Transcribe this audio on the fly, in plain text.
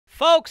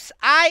Folks,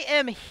 I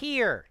am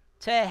here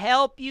to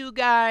help you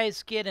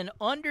guys get an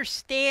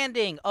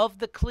understanding of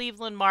the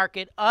Cleveland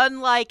market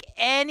unlike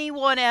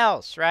anyone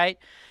else, right?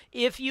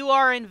 If you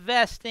are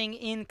investing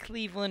in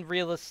Cleveland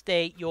real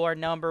estate, your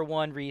number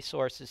one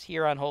resource is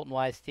here on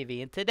HoltonWise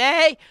TV. And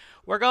today,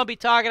 we're going to be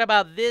talking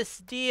about this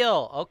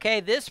deal,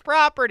 okay? This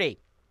property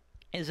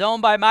is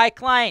owned by my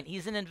client.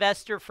 He's an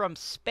investor from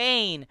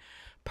Spain.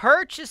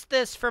 Purchased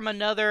this from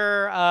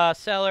another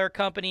seller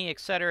company,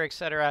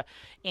 etc.,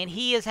 and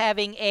he is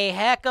having a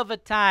heck of a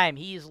time.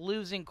 He is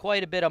losing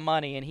quite a bit of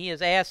money, and he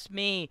has asked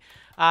me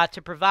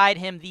to provide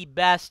him the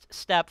best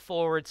step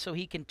forward so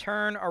he can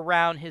turn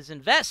around his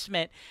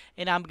investment,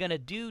 and I'm going to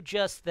do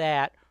just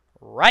that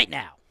right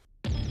now.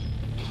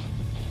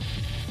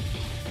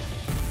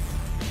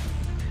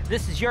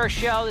 This is your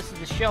show. This is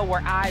the show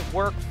where I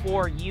work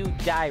for you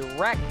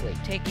directly,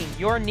 taking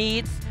your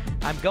needs.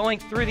 I'm going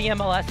through the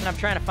MLS, and I'm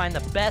trying to find the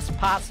best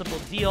possible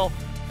deal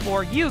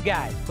for you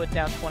guys. Put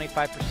down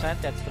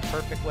 25%. That's the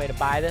perfect way to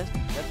buy this.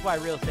 That's why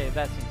real estate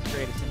investing is the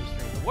greatest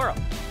industry in the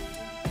world.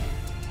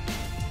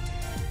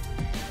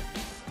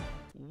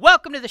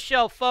 Welcome to the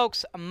show,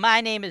 folks.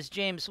 My name is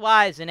James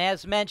Wise, and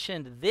as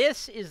mentioned,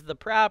 this is the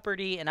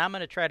property, and I'm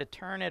going to try to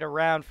turn it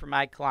around for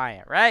my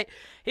client, right?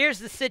 Here's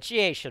the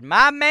situation.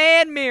 My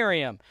man,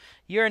 Miriam,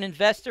 you're an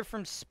investor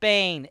from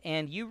Spain,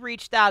 and you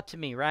reached out to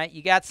me, right?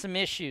 You got some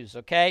issues,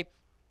 okay?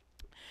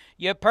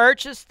 You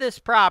purchased this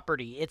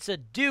property. It's a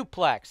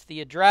duplex.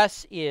 The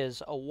address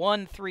is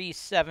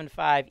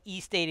 1375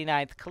 East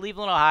 89th,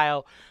 Cleveland,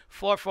 Ohio,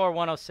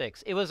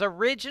 44106. It was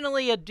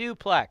originally a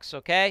duplex,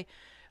 okay?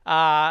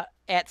 At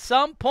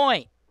some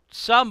point,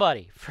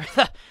 somebody,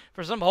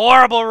 for some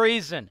horrible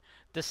reason,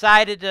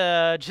 decided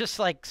to just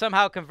like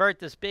somehow convert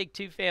this big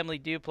two-family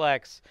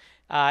duplex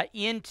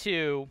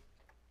into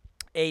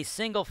a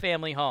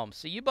single-family home.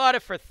 So you bought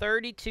it for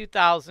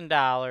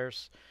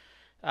 $32,000.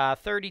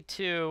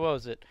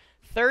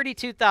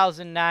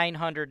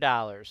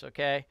 $32,900,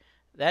 okay?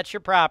 That's your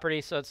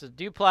property, so it's a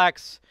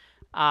duplex.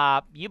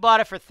 You bought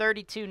it for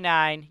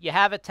 $32,900. You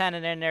have a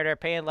tenant in there. They're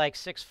paying like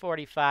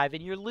 $645,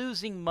 and you're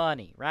losing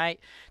money, right?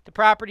 The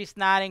property's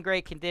not in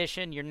great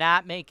condition. You're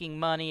not making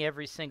money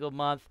every single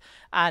month.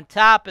 On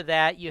top of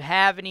that, you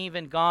haven't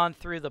even gone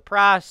through the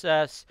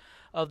process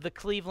of the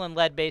Cleveland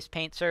lead-based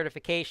paint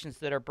certifications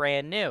that are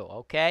brand new,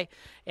 okay?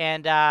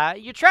 And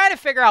you're trying to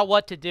figure out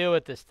what to do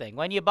with this thing.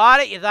 When you bought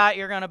it, you thought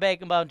you were going to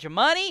make a bunch of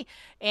money,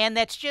 and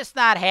that's just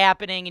not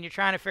happening, and you're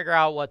trying to figure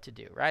out what to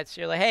do, right? So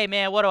you're like, hey,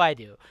 man, what do I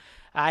do?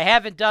 I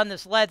haven't done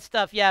this lead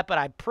stuff yet, but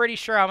I'm pretty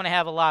sure I'm going to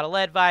have a lot of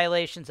lead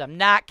violations. I'm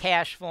not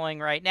cash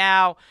flowing right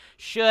now.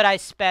 Should I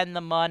spend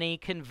the money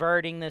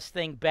converting this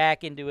thing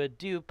back into a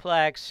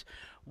duplex?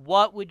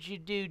 What would you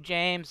do,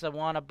 James? I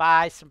want to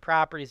buy some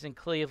properties in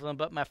Cleveland,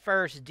 but my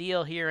first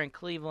deal here in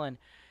Cleveland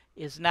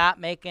is not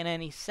making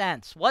any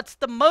sense. What's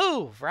the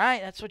move, right?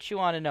 That's what you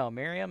want to know,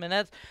 Miriam.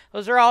 And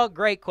those are all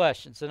great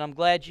questions, and I'm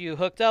glad you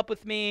hooked up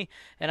with me,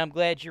 and I'm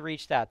glad you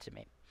reached out to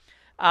me.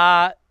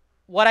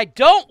 What I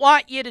don't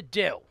want you to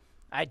do,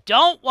 I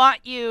don't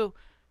want you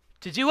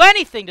to do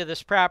anything to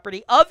this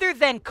property other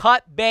than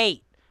cut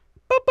bait.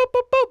 Boop, boop,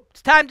 boop, boop.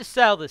 It's time to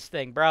sell this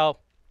thing, bro.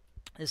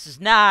 This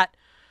is not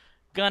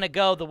going to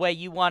go the way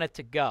you want it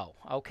to go,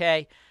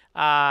 okay?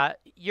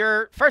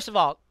 You're, first of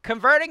all,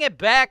 converting it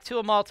back to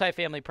a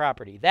multifamily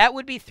property. That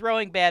would be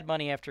throwing bad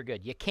money after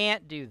good. You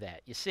can't do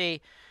that. You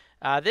see,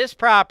 this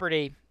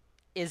property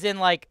is in,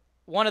 like,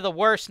 one of the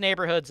worst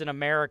neighborhoods in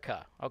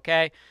America,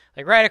 okay?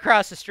 Like right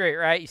across the street,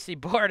 right? You see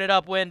boarded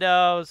up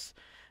windows.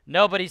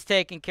 Nobody's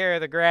taking care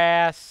of the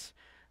grass.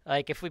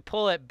 Like if we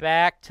pull it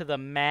back to the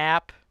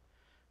map.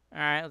 All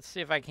right, let's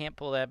see if I can't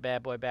pull that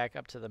bad boy back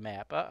up to the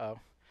map. Uh-oh.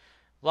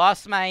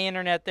 Lost my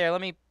internet there. Let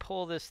me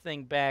pull this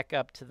thing back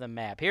up to the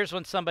map. Here's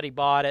when somebody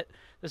bought it.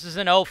 This is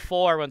in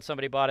 04 when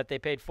somebody bought it. They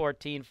paid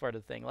 $14 for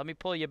the thing. Let me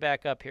pull you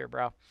back up here,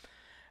 bro. All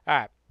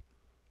right.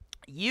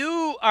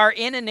 You are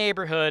in a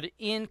neighborhood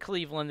in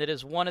Cleveland that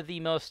is one of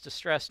the most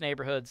distressed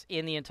neighborhoods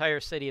in the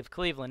entire city of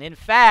Cleveland. In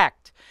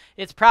fact,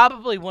 it's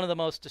probably one of the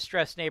most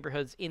distressed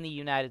neighborhoods in the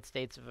United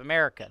States of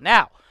America.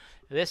 Now,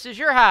 this is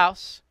your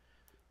house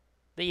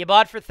that you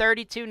bought for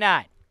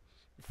 $32,900.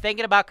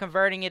 Thinking about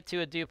converting it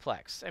to a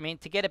duplex. I mean,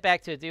 to get it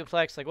back to a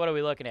duplex, like what are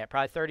we looking at?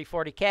 Probably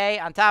 $30,000,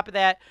 $40,000. On top of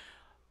that,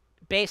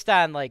 based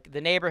on like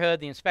the neighborhood,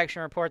 the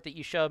inspection report that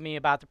you showed me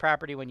about the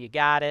property when you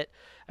got it,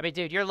 I mean,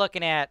 dude, you're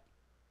looking at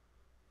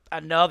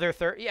another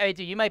dude,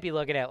 you might be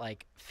looking at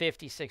like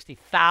 $50,000,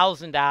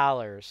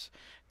 $60,000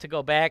 to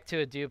go back to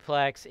a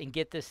duplex and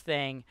get this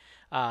thing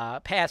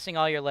passing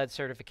all your lead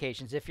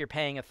certifications if you're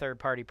paying a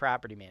third-party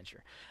property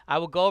manager. I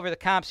will go over the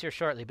comps here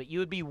shortly, but you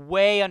would be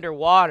way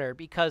underwater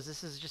because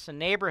this is just a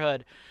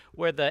neighborhood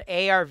where the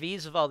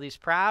ARVs of all these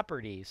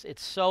properties,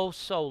 it's so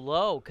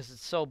low because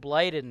it's so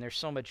blighted and there's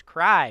so much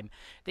crime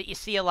that you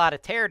see a lot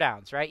of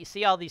teardowns, right? You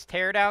see all these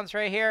teardowns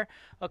right here?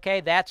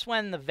 Okay, that's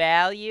when the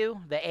value,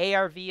 the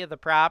ARV of the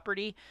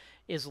property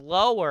is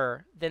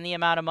lower than the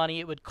amount of money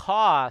it would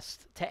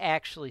cost to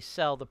actually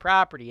sell the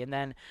property. And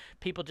then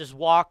people just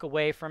walk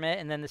away from it,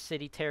 and then the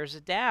city tears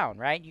it down,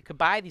 right? You could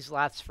buy these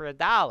lots for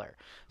 $1.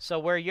 So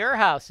where your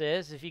house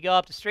is, if you go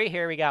up the street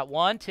here, we got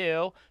 1,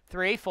 2,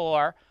 3,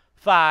 4,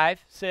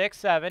 5, 6,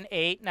 7,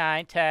 8,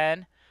 9,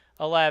 10,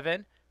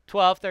 11,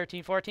 12,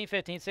 13, 14,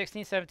 15,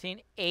 16,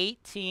 17,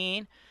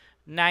 18,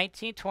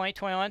 19, 20,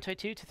 21,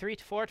 22, 23,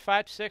 24,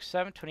 25, 26,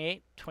 27,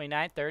 28,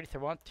 29, 30,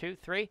 31, 32,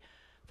 33,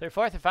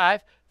 34,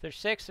 35,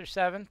 36,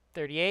 37,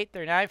 38,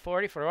 39,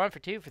 40, 41,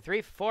 42,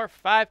 43, 44,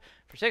 45,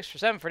 46,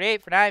 47,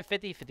 48, 49,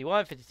 50,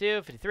 51,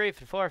 52, 53,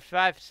 54,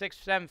 55, 56,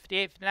 57,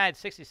 58, 59,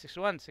 60,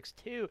 61,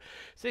 62,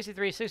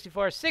 63,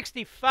 64,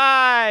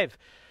 65,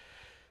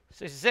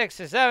 66,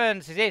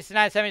 67, 68,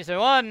 69, 70,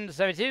 71,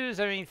 72,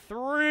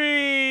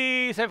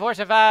 73, 74,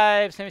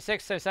 75,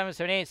 76, 77,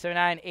 78,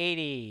 79,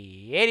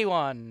 80,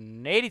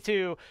 81,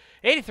 82,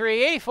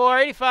 83, 84,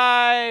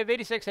 85,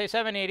 86,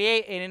 87,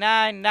 88,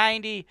 89,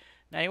 90,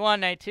 91,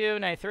 92,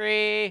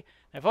 93,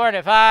 94,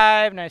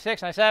 95,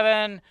 96,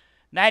 97,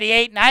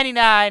 98,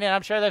 99, and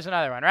I'm sure there's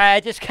another one, right? I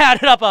just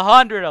counted up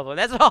 100 of them.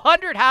 That's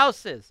 100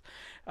 houses.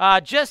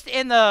 Just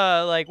in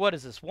the, like, what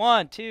is this?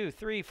 1, 2,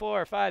 3,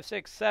 4, 5,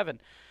 6,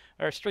 7.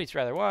 Or streets,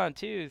 rather. 1,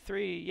 2,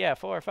 3, yeah,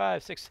 4,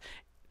 5, 6,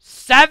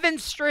 7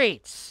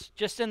 streets.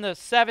 Just in the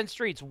 7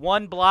 streets,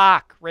 1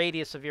 block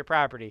radius of your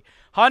property.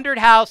 100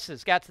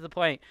 houses got to the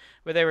point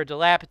where they were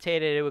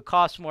dilapidated. It would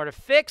cost more to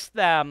fix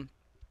them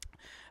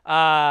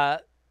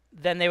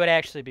than they would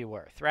actually be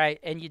worth, right?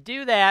 And you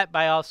do that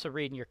by also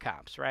reading your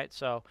comps, right?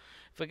 So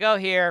if we go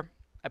here,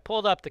 I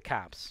pulled up the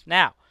comps.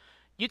 Now,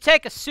 you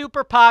take a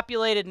super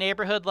populated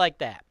neighborhood like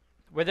that,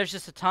 where there's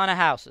just a ton of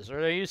houses,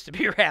 or there used to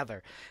be rather,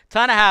 a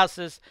ton of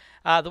houses.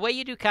 The way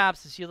you do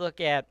comps is you look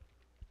at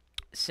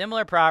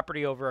similar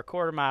property over a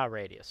quarter-mile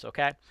radius,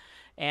 okay?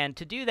 And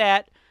to do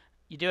that,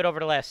 you do it over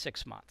the last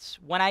 6 months.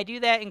 When I do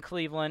that in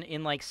Cleveland,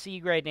 in like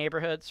C-grade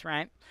neighborhoods,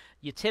 right,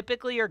 you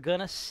typically are going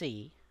to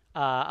see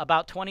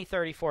about 20,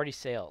 30, 40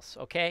 sales,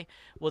 okay?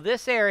 Well,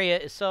 this area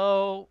is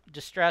so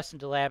distressed and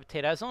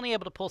dilapidated. I was only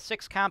able to pull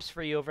 6 comps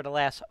for you over the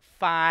last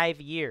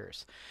 5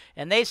 years.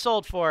 And they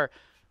sold for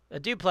a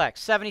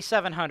duplex,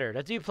 $7,700.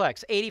 A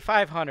duplex,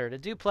 $8,500. A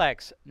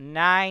duplex,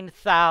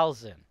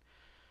 $9,000.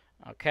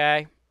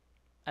 Okay?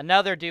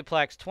 Another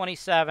duplex,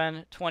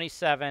 $27,000,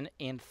 $27,000,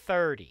 and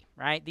 $30,000,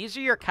 right? These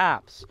are your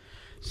comps.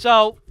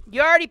 So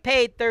you already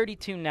paid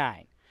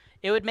 $32,900.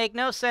 It would make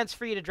no sense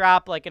for you to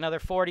drop like another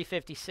 $40,000,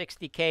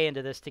 $50,000, $60,000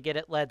 into this to get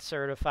it lead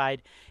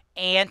certified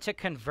and to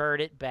convert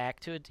it back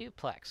to a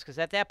duplex. Because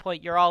at that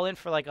point, you're all in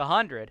for like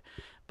 $100,000.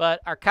 But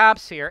our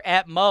comps here,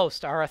 at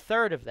most, are a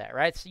third of that,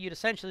 right? So you'd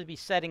essentially be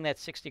setting that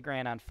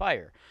 $60,000 on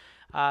fire.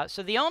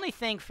 So the only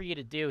thing for you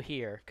to do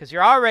here, because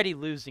you're already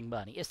losing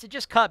money, is to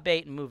just cut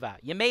bait and move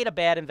out. You made a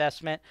bad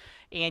investment,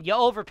 and you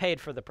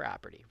overpaid for the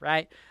property,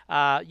 right?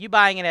 You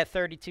buying it at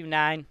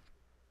 $32,900,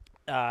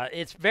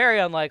 it's very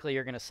unlikely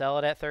you're going to sell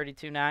it at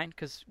 $32,900,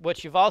 because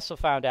what you've also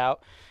found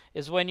out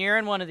is when you're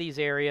in one of these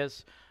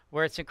areas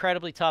where it's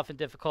incredibly tough and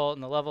difficult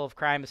and the level of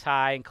crime is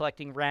high and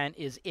collecting rent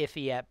is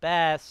iffy at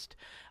best,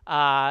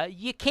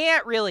 you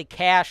can't really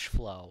cash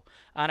flow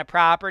on a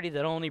property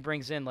that only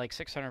brings in like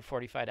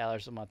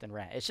 $645 a month in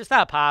rent. It's just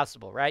not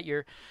possible, right?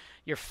 Your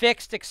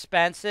fixed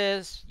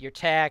expenses, your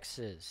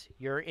taxes,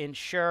 your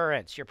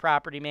insurance, your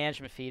property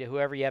management fee to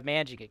whoever you have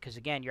managing it, because,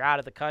 again, you're out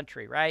of the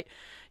country, right?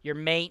 Your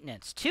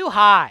maintenance, too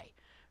high,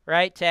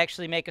 right, to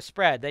actually make a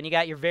spread. Then you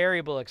got your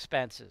variable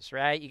expenses,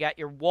 right? You got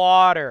your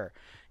water.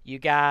 You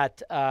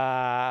got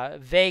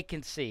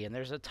vacancy, and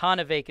there's a ton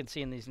of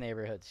vacancy in these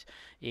neighborhoods.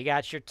 You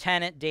got your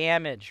tenant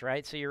damage,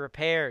 right? So your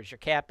repairs, your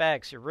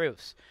CapEx, your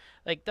roofs.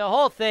 Like the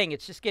whole thing,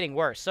 it's just getting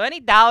worse. So any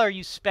dollar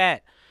you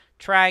spent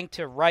trying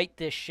to right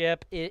this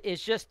ship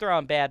is just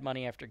throwing bad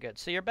money after good.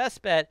 So your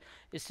best bet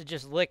is to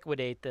just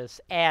liquidate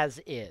this as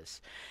is.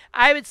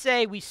 I would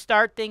say we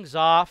start things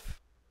off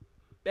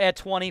at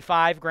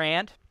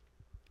 $25,000.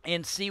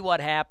 And see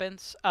what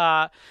happens.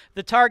 The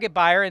target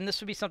buyer, and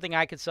this would be something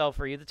I could sell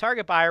for you, the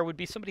target buyer would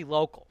be somebody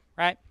local,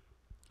 right?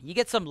 You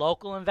get some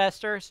local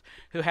investors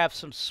who have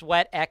some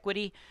sweat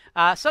equity.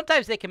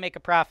 Sometimes they can make a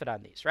profit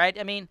on these, right?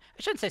 I mean,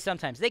 I shouldn't say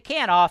sometimes. They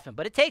can often,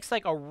 but it takes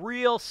like a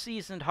real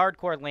seasoned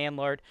hardcore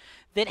landlord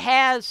that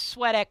has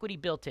sweat equity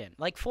built in.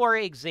 Like, for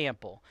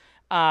example,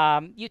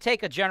 you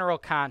take a general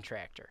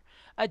contractor.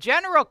 A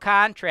general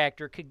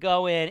contractor could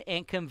go in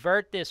and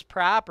convert this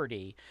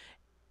property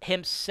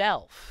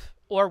himself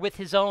or with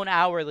his own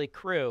hourly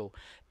crew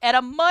at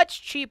a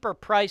much cheaper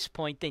price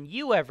point than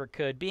you ever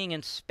could, being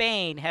in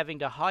Spain, having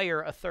to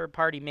hire a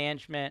third-party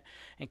management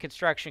and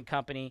construction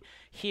company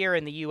here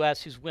in the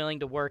U.S. who's willing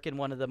to work in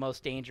one of the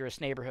most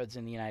dangerous neighborhoods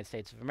in the United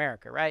States of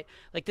America, right?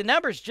 Like, the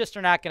numbers just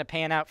are not going to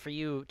pan out for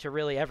you to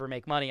really ever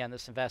make money on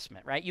this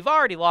investment, right? You've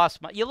already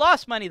lost money. You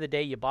lost money the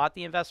day you bought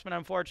the investment,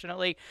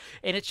 unfortunately,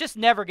 and it's just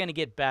never going to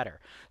get better.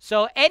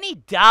 So any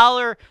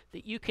dollar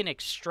that you can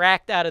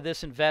extract out of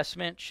this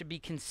investment should be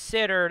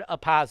considered a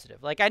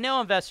positive. Like, I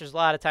know investors a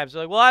lot of times are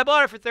like, well, I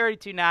bought it for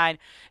 $32,900.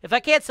 If I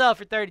can't sell it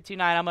for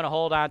 $32,900, I'm going to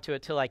hold on to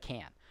it till I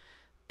can.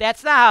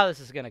 That's not how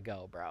this is going to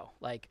go, bro.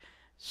 Like,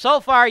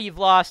 so far you've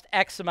lost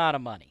X amount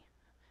of money.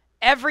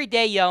 Every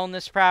day you own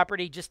this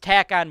property, just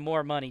tack on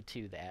more money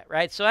to that,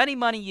 right? So any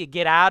money you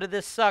get out of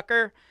this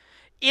sucker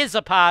is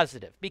a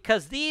positive,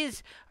 because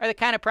these are the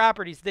kind of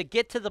properties that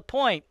get to the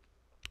point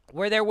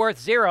where they're worth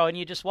zero and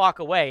you just walk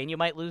away and you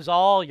might lose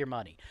all your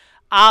money.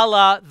 A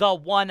la the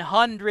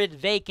 100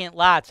 vacant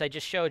lots I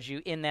just showed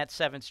you in that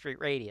 7th Street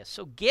radius.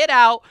 So get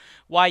out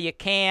while you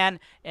can,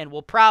 and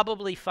we'll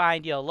probably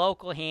find you a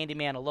local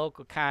handyman, a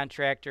local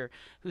contractor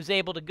who's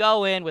able to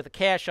go in with a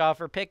cash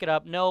offer, pick it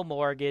up, no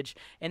mortgage,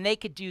 and they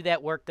could do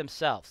that work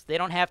themselves. They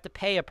don't have to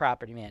pay a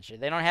property manager.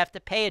 They don't have to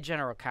pay a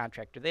general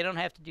contractor. They don't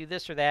have to do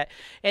this or that,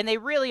 and they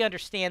really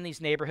understand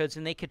these neighborhoods,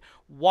 and they could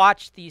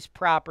watch these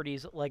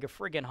properties like a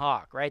friggin'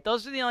 hawk, right?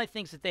 Those are the only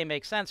things that they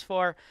make sense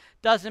for.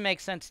 Doesn't make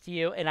sense to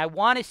you, and I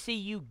want to see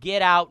you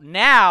get out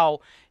now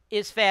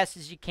as fast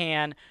as you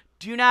can.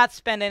 Do not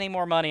spend any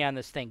more money on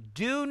this thing.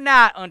 Do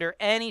not, under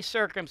any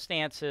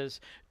circumstances,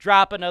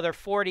 drop another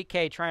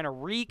 $40K trying to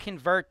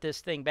reconvert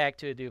this thing back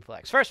to a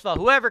duplex. First of all,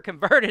 whoever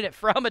converted it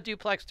from a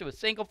duplex to a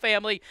single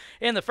family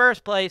in the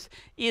first place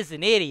is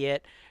an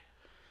idiot.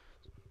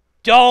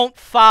 Don't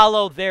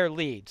follow their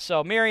lead.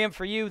 So, Miriam,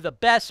 for you, the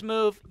best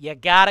move, you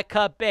got to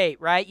cut bait,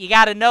 right? You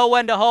got to know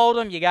when to hold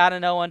them. You got to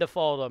know when to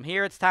fold them.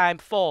 Here it's time,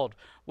 fold.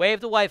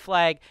 Wave the white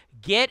flag.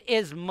 Get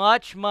as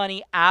much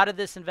money out of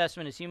this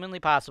investment as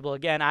humanly possible.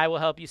 Again, I will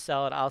help you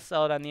sell it. I'll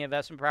sell it on the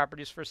Investment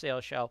Properties for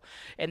Sale show.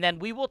 And then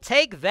we will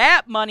take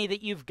that money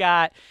that you've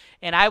got,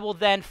 and I will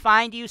then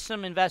find you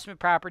some investment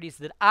properties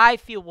that I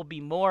feel will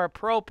be more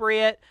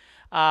appropriate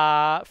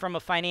from a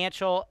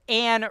financial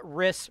and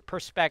risk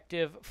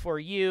perspective for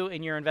you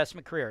in your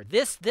investment career.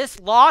 This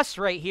loss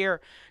right here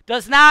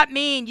does not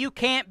mean you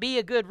can't be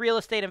a good real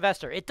estate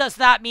investor. It does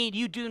not mean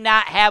you do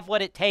not have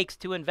what it takes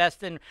to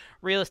invest in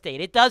real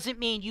estate. It doesn't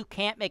mean you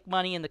can't make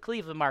money in the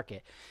Cleveland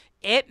market.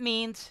 It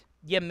means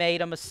you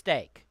made a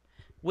mistake.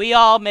 We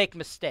all make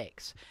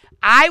mistakes.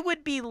 I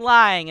would be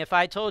lying if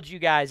I told you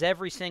guys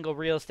every single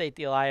real estate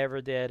deal I ever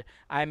did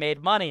I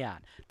made money on.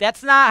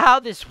 That's not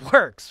how this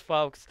works,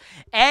 folks.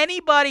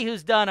 Anybody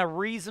who's done a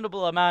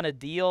reasonable amount of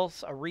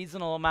deals, a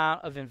reasonable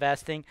amount of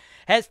investing,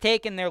 has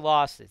taken their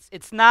losses.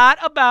 It's not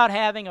about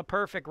having a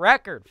perfect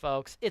record,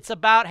 folks. It's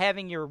about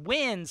having your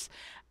wins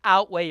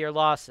outweigh your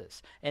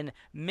losses and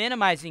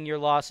minimizing your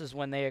losses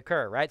when they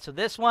occur, right? So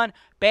this one,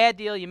 bad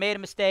deal, you made a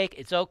mistake,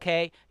 it's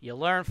okay, you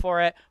learn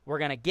for it. We're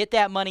going to get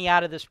that money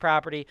out of this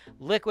property,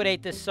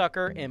 liquidate this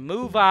sucker, and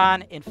move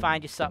on and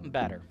find you something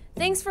better.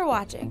 Thanks for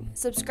watching.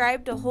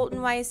 Subscribe to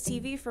HoltonWise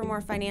TV for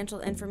more financial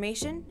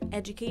information,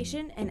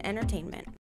 education, and entertainment.